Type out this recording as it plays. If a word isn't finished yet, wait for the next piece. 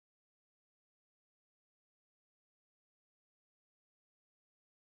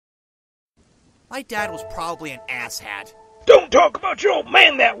My dad was probably an asshat. Don't talk about your old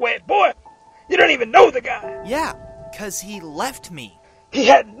man that way, boy. You don't even know the guy. Yeah, 'cause he left me. He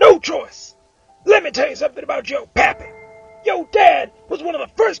had no choice. Let me tell you something about your pappy. Your dad was one of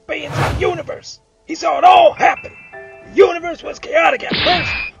the first beings in the universe. He saw it all happen. The universe was chaotic at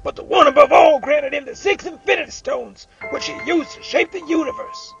first, but the one above all granted him the 6 Infinity Stones, which he used to shape the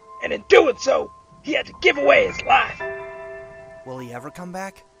universe. And in doing so, he had to give away his life. Will he ever come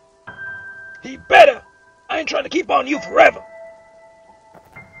back? He better. I ain't trying to keep on you forever.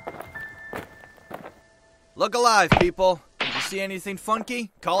 Look alive, people. If you see anything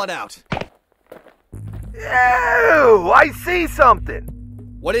funky, call it out. Ew! I see something!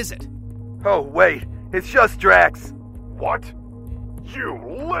 What is it? Oh, wait. It's just Drax. What? You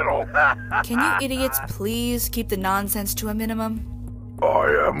little... Can you idiots please keep the nonsense to a minimum? I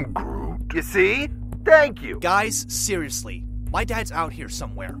am Groot. You see? Thank you. Guys, seriously. My dad's out here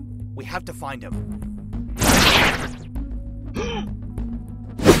somewhere. We have to find him.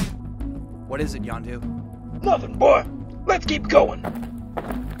 What is it, Yondu? Nothing, boy. Let's keep going.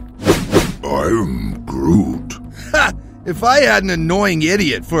 I'm Groot. Ha! If I had an annoying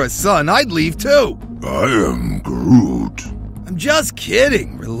idiot for a son, I'd leave too. I am Groot. I'm just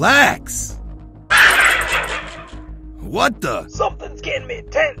kidding. Relax. What the? Something's getting me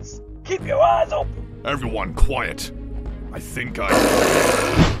tense. Keep your eyes open. Everyone quiet. I think I...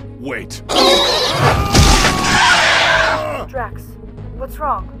 Wait. Drax, what's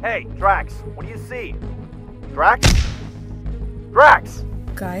wrong? Hey, Drax, what do you see? Drax? Drax!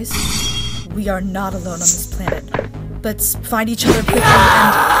 Guys, we are not alone on this planet. Let's find each other quickly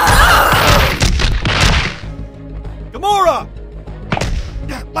and... Gamora!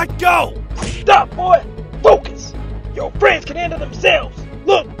 Let go! Stop, boy! Focus! Your friends can handle themselves!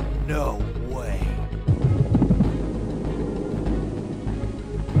 Look! No way.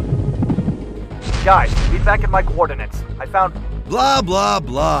 Guys, meet back at my coordinates. I found... Blah, blah,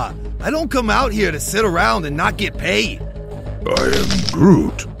 blah. I don't come out here to sit around and not get paid. I am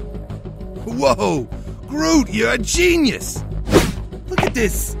Groot. Whoa! Groot, you're a genius! Look at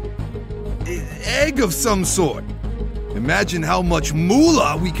this egg of some sort. Imagine how much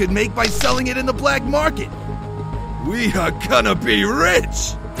moolah we could make by selling it in the black market. We are gonna be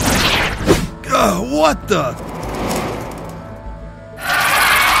rich! What the?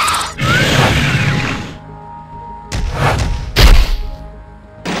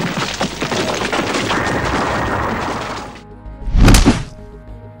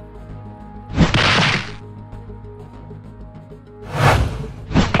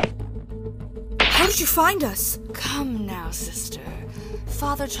 How did you find us? Come now, sister.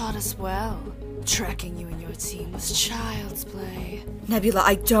 Father taught us well. Tracking you and your team was child's play. Nebula,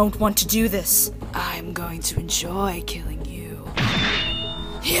 I don't want to do this. I'm going to enjoy killing you.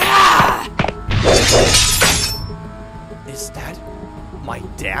 Yeah! Is that my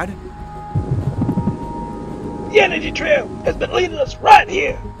dad? The energy trail has been leading us right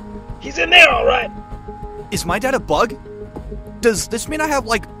here. He's in there, all right. Is my dad a bug? Does this mean I have,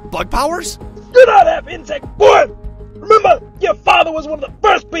 like, bug powers? Do not have insect, boy! Remember, your father was one of the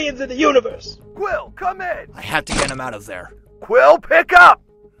first beings in the universe. Quill, come in! I have to get him out of there. Quill, pick up!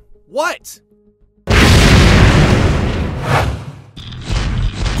 What?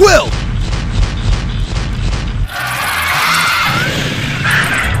 Quill!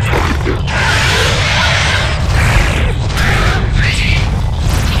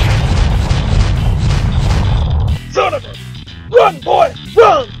 Son of a... Run, boy,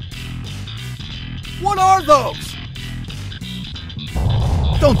 run! What are those?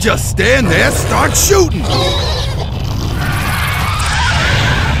 Don't just stand there, start shooting!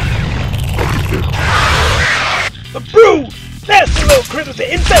 The brood! Nasty little critters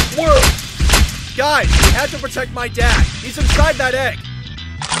that infest worlds! Guys, we have to protect my dad. He's inside that egg.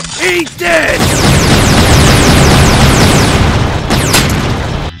 He's dead!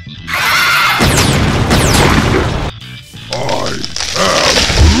 I am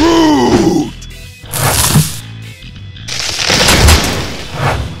Groot.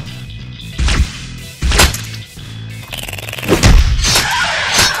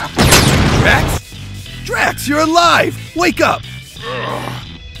 Drax, you're alive! Wake up!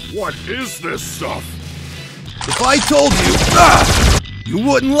 What is this stuff? If I told you, you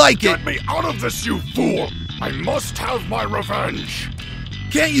wouldn't like it. Get me out of this, you fool! I must have my revenge!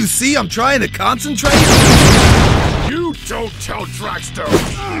 Can't you see I'm trying to concentrate? You don't tell Draxter!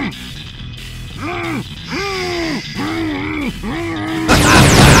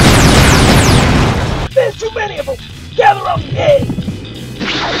 There's too many of them! Gather up the egg!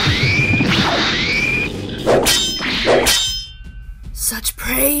 Such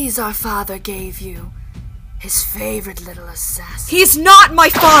praise our father gave you. His favorite little assassin. He's not my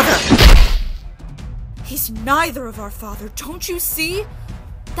father! He's neither of our father, don't you see?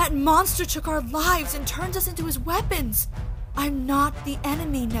 That monster took our lives and turned us into his weapons. I'm not the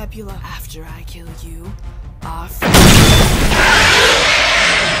enemy, Nebula. After I kill you, our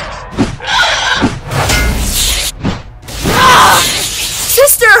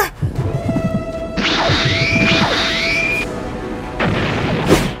Sister!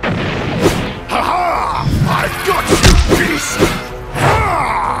 Ha-ha! I've got you, beast!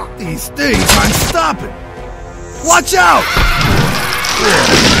 Ha! These things aren't stopping. Watch out!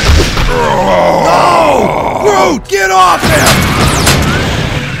 No! Groot, get off him!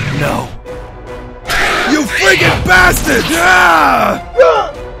 No. You friggin' bastard! Ah!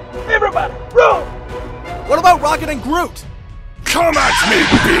 Run! Everybody, run! What about Rocket and Groot? Come at me,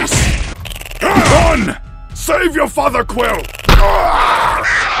 beast! Run! Save your father, Quill!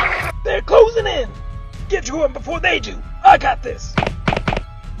 They're closing in! Get to them before they do! I got this!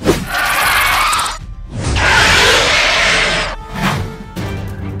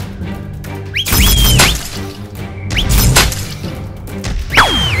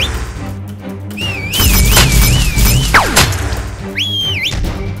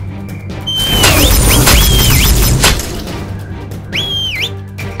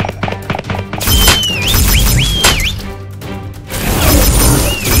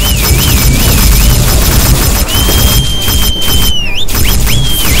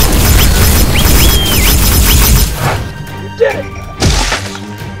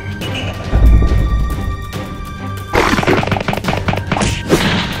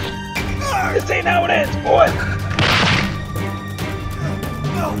 This ain't how it ends, boy!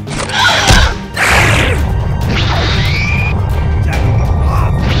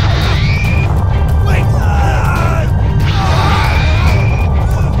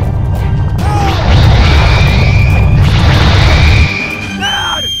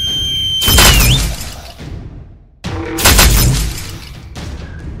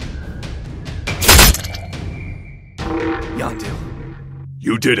 Yondu.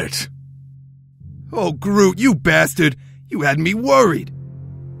 You did it. Oh, Groot, you bastard! You had me worried.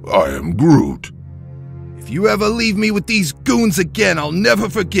 I am Groot. If you ever leave me with these goons again, I'll never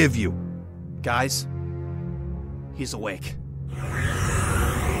forgive you. Guys, he's awake.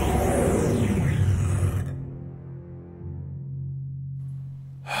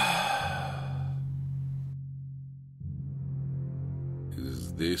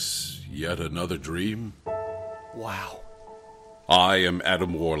 Is this yet another dream? Wow. I am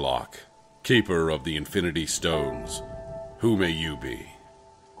Adam Warlock, keeper of the Infinity Stones. Who may you be?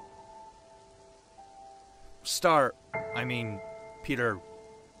 Peter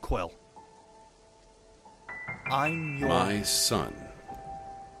Quill. I'm your... My son.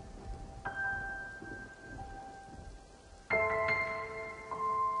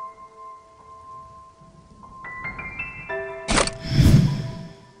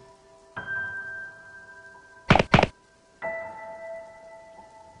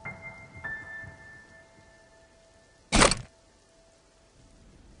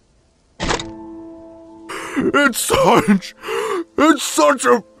 It's such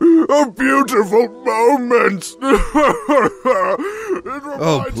a beautiful moment.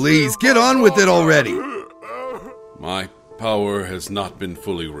 Oh, please, get on with it already. My power has not been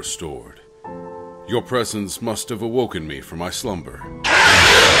fully restored. Your presence must have awoken me from my slumber.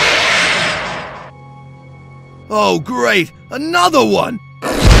 Oh, great! Another one!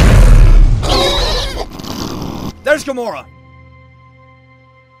 There's Gamora!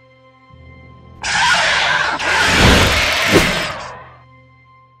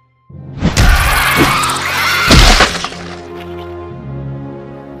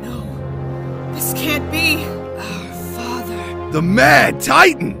 The Mad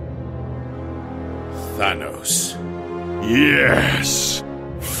Titan! Thanos. Yes!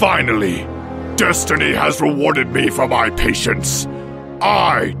 Finally! Destiny has rewarded me for my patience.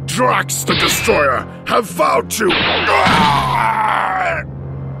 I, Drax the Destroyer, have vowed to...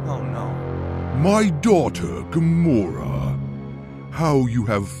 Oh no. My daughter, Gamora, how you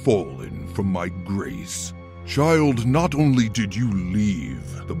have fallen from my grace. Child, not only did you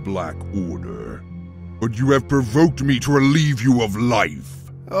leave the Black Order, but you have provoked me to relieve you of life.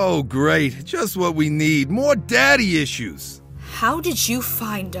 Oh, great. Just what we need. More daddy issues. How did you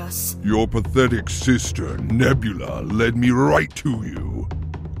find us? Your pathetic sister, Nebula, led me right to you.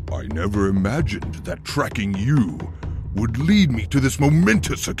 I never imagined that tracking you would lead me to this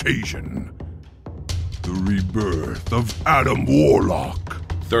momentous occasion. The rebirth of Adam Warlock.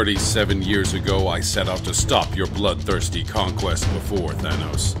 37 years ago, I set out to stop your bloodthirsty conquest before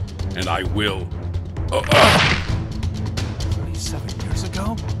Thanos. And I will. 37 years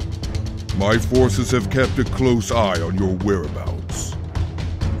ago? My forces have kept a close eye on your whereabouts.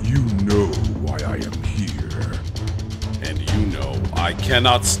 You know why I am here. And you know I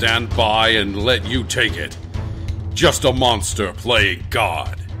cannot stand by and let you take it. Just a monster playing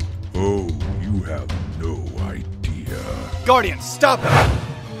God. Oh, you have no idea. Guardians, stop him!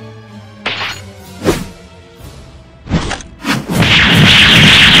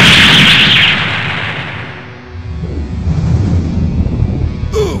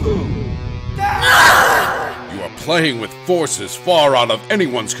 Playing with forces far out of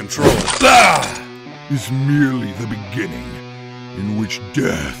anyone's control. Is merely the beginning, in which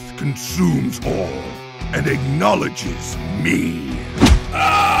death consumes all and acknowledges me.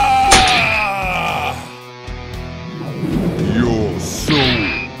 Your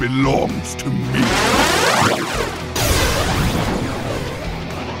soul belongs to me.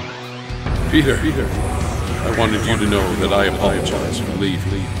 Peter, I wanted you to know that I apologize for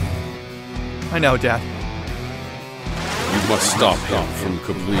leaving. I know, Dad. You must stop him from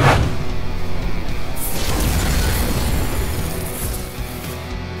completing.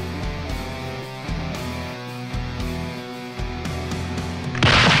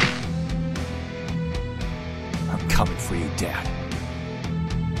 I'm coming for you, Dad.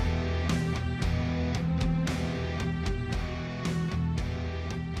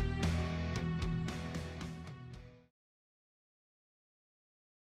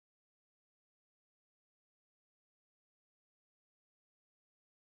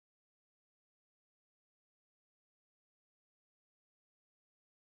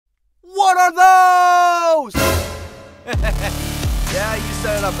 What are those? Yeah, you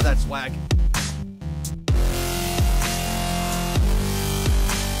set it up for that, Swag.